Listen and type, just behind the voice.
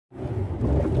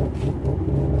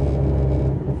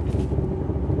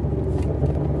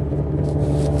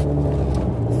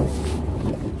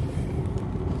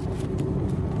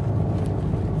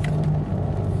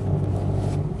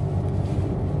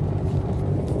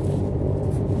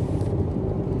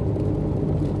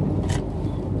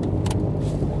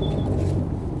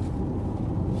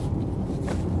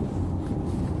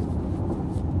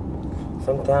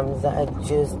Sometimes I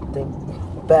just think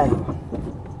about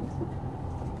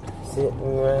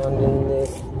sitting around in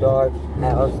this dark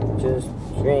house just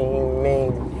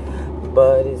dreaming.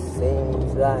 But it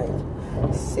seems like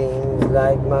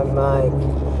my mic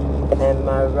and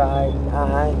my right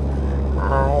eye,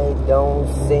 I don't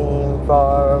seem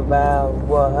far about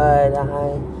what I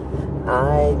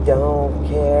don't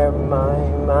care. My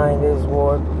mind is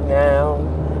warped now.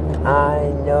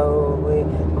 I know it,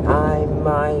 I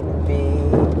might be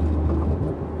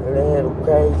a little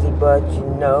crazy, but you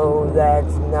know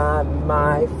that's not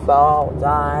my fault.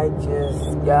 I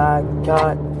just got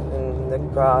caught in the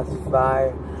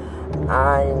crossfire.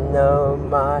 I know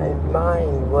my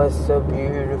mind was so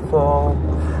beautiful.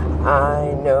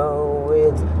 I know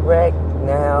it's wrecked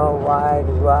now. Why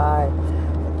do I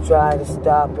try to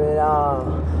stop it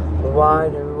all? Why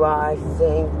do I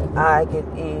think I could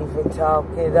even talk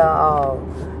it all?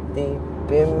 Deep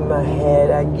in my head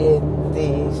I get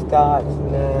these thoughts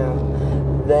now.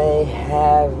 They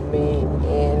have me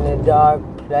in a dark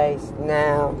place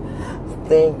now,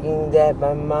 thinking that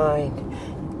my mind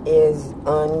is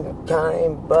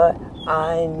unkind, but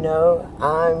I know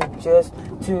I'm just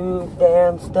too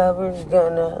damn stubborn.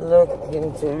 Gonna look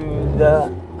into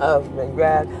the oven and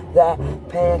grab that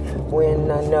pan when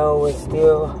I know it's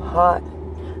still hot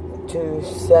to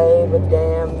save a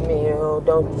damn meal.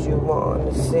 Don't you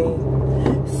wanna see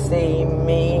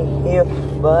me heal?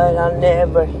 But I'll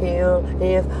never heal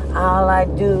if all I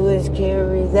do is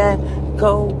carry that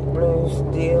cold blue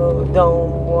steel.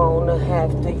 Don't wanna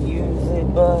have to use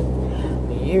it, but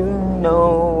you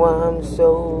know I'm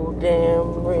so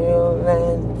damn real,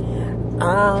 and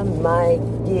I might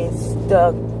get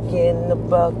stuck in the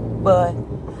buck, but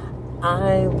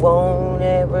I won't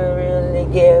ever really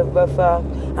give a fuck.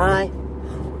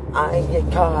 I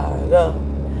get caught up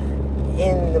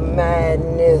in the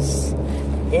madness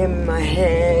in my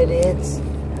head. It's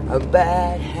a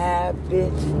bad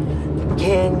habit.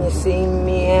 Can you see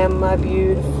me? Am I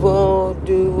beautiful?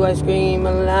 Do I scream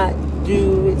a lot?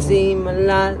 Do it seem a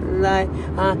lot like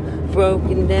I'm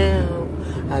broken down?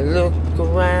 I look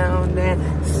around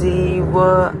and see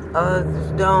what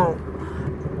others don't.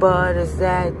 But is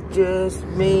that just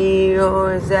me,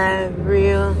 or is that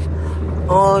real?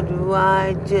 Or do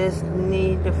I just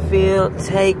need to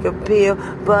take a pill?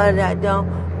 But I don't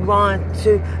want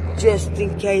to, just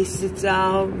in case it's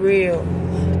all real.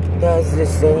 Does it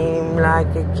seem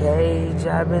like a cage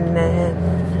I've been in?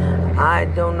 I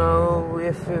don't know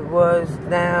if it was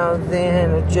now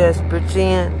then or just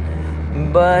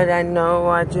pretend. But I know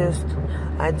I just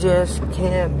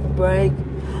can't break.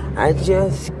 I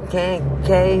just can't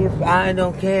cave. I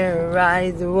don't care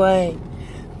either way.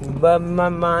 But my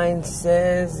mind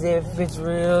says if it's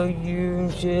real, you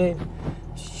should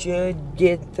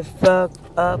get the fuck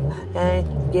up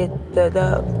and get the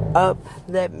duck up.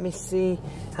 Let me see.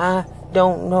 I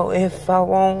don't know if I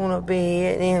wanna be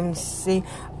an MC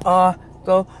or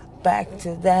go back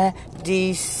to that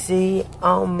DC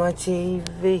on my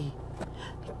TV.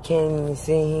 Can you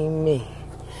see me?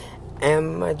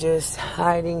 Am I just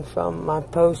hiding from my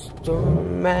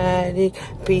post-traumatic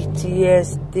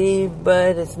PTSD?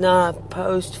 But it's not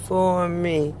post for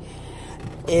me.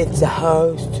 It's a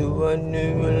host to a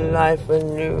new life, a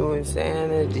new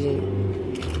insanity.